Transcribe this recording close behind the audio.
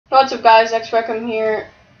What's up guys, QUAKECRAFT here,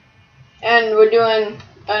 and we're doing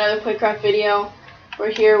another QUAKECRAFT video.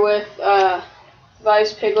 We're here with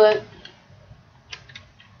Vice Piglet,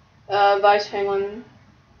 Vice Penguin,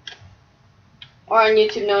 or on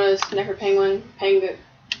YouTube known as Necker Penguin,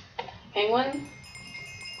 Penguin?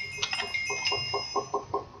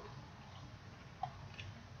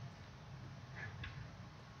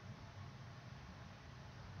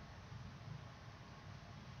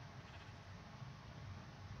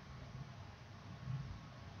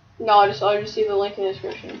 No, I'll just leave the link in the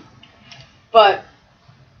description. But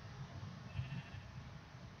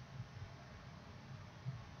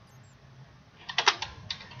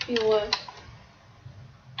he was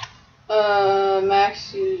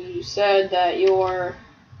Max, you said that you're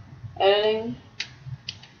editing.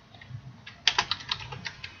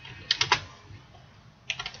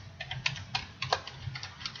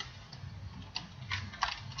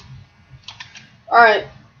 Alright.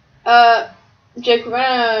 Jake, we're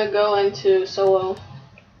gonna go into solo.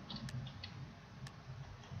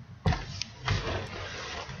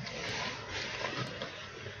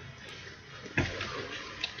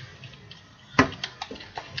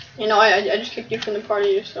 You know, I just kicked you from the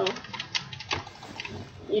party, so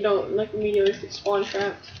you don't like immediately get spawn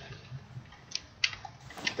trapped.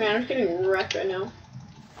 Man, I'm getting wrecked right now.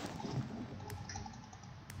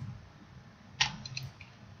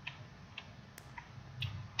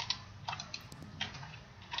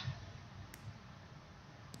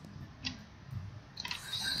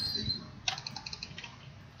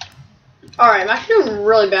 Alright, I'm actually doing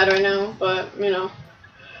really bad right now, but, you know,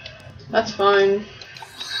 that's fine.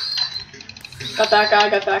 Got that guy,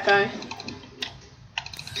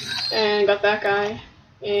 and got that guy,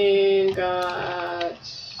 and got...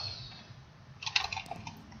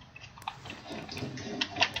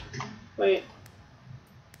 Wait.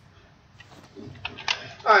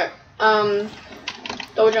 Alright,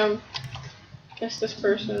 double jump, guess this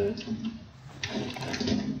person.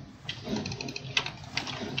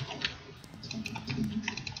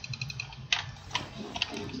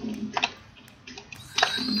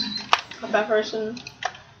 Got that person.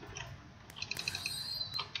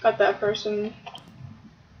 Got that person.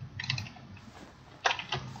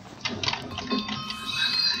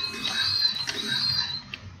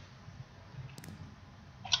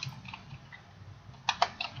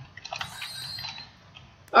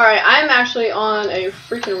 Alright, I'm actually on a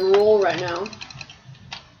freaking roll right now.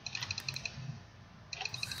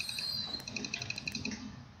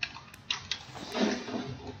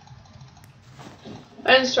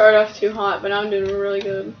 I didn't start off too hot, but now I'm doing really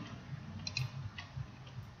good.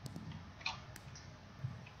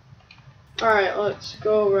 Alright, let's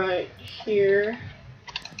go right here.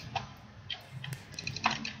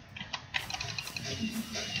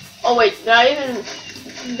 Oh wait, did I even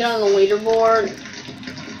get on the leaderboard?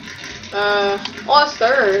 Oh, that's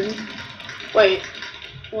third. Wait,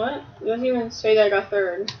 what? It doesn't even say that I got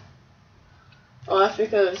third. Oh, that's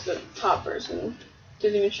because the top person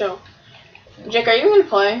didn't even show. Jake, are you gonna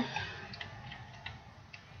play?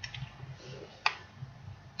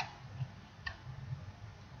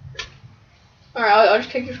 Alright, I'll just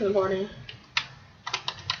kick you from the party.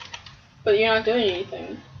 But you're not doing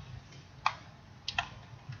anything.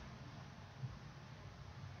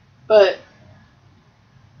 But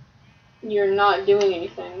you're not doing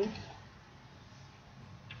anything.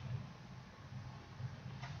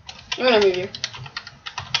 I'm gonna move you.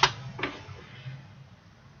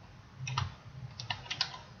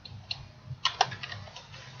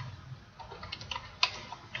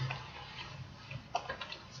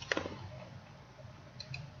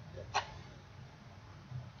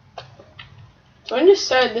 Someone just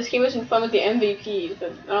said this game isn't fun with the MVPs,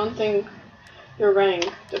 but I don't think your rank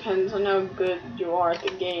depends on how good you are at the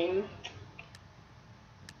game.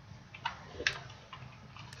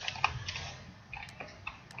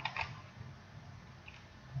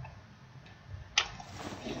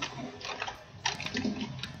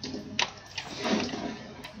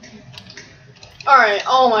 Alright,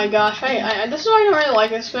 oh my gosh, this is why I don't really like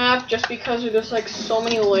this map, just because there's like so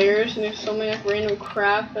many layers and there's so many like random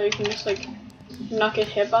crap that you can just like not get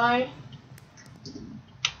hit by.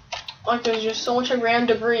 Like there's just so much like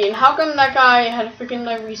random debris, and how come that guy had a freaking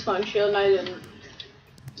like respawn shield and I didn't?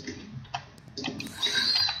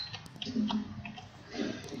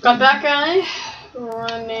 Got that guy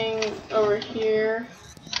running over here.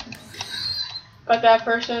 Got that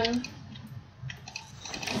person.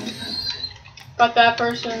 Got that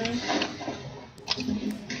person.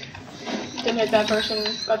 Didn't hit that person.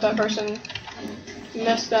 Got that person.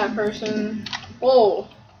 Missed that person. Whoa.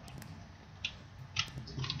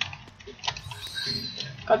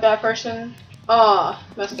 Got that person. Ah,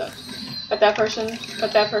 oh, messed up. Got that person.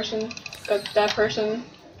 Got that person. Got that person.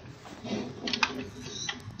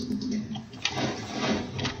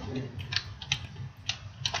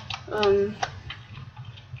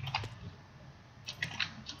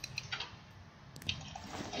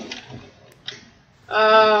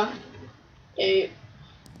 Eight.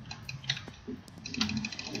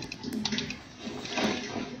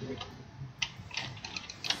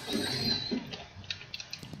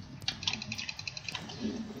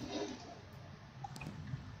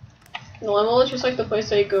 The level is just like the place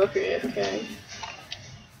that you go if you're AFK.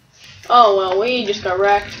 Oh well, we just got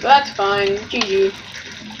wrecked. But that's fine. GG.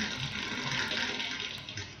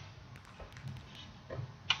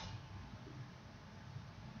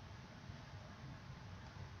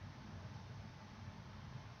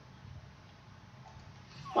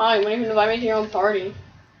 Wow, you wouldn't even invite me to your own party.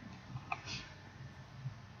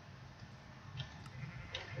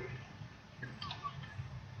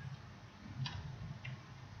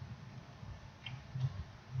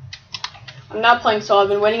 I'm not playing solo. I've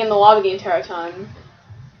been waiting in the lobby the entire time.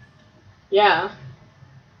 Yeah.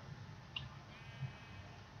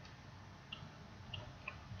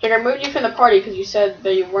 Like, I removed you from the party because you said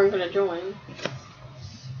that you weren't going to join.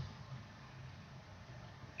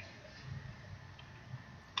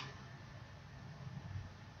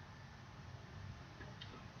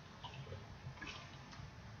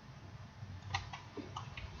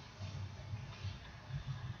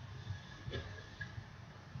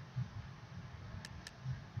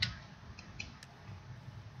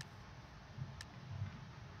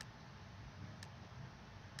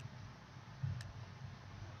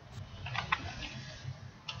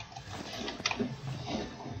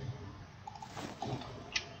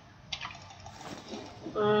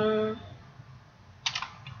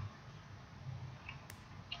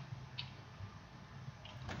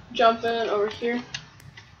 Jump in over here.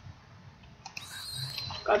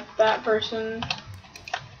 Got that person.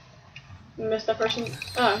 Missed that person.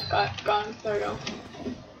 Ah, got him. There we go.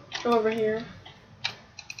 Come over here.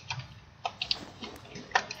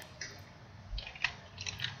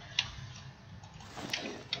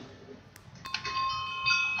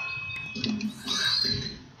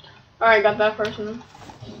 Alright, got that person.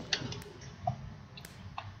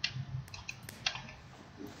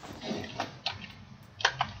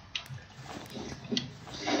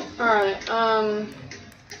 Alright,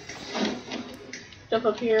 jump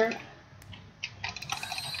up here.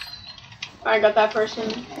 Alright, got that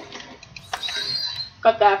person.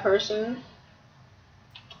 Got that person.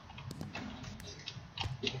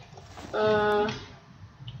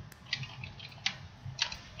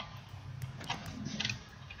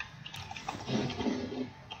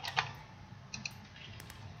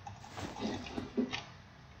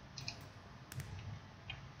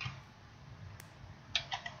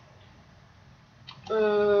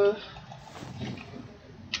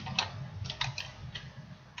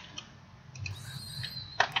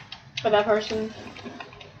 For that person.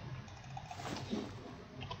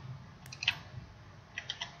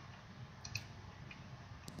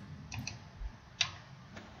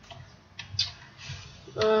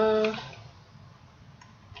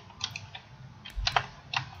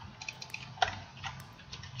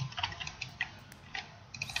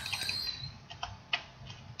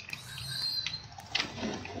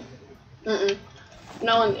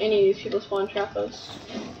 No one, any of these people spawn trap us.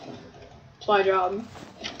 It's my job.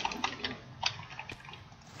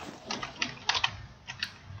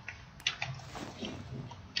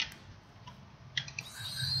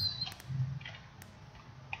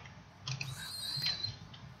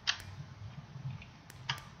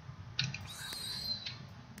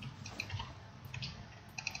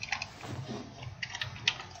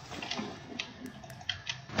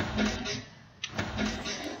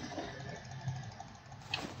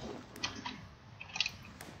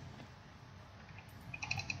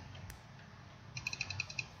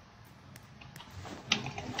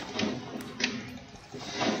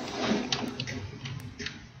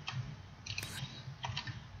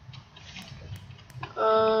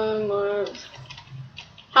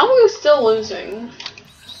 How are we still losing?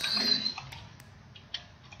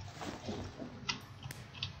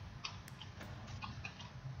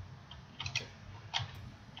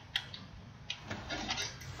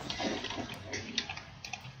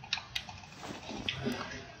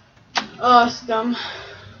 Oh, it's dumb.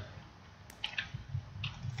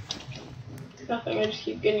 Nothing, I just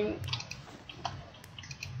keep getting...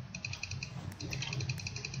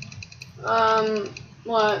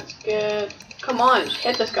 Let's get... Come on, just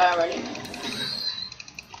hit this guy already.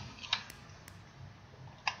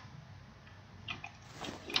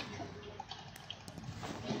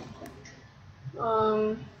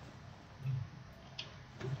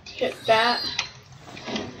 Hit that.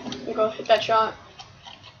 Go hit that shot.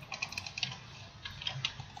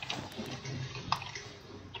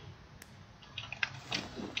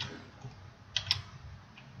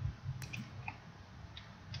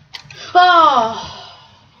 Oh!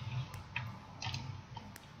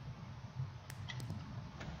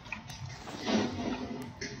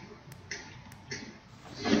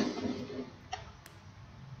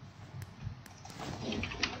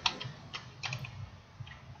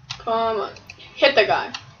 Come on. Hit the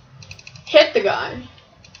guy. Hit the guy.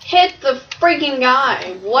 Hit the freaking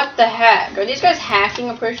guy. What the heck? Are these guys hacking?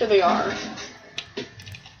 I'm pretty sure they are.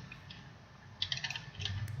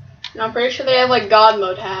 And I'm pretty sure they have like God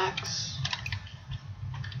mode hacks.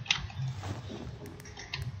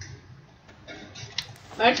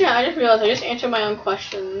 Actually, I just realized I just answered my own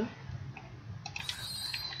question.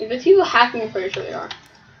 If the people hacking, I'm pretty sure they are.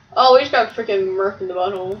 Oh, we just got freaking murked in the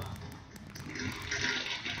butthole.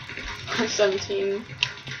 17.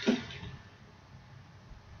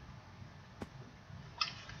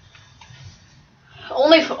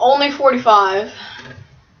 Only 45.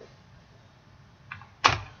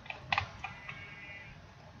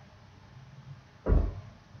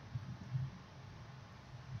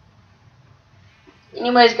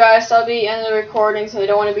 Anyways, guys, that'll be the end of the recording, so I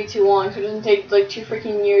don't want to be too long, so it doesn't take like 2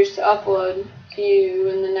 freaking years to upload to you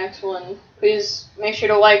in the next one. Please make sure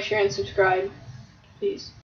to like, share, and subscribe. Peace.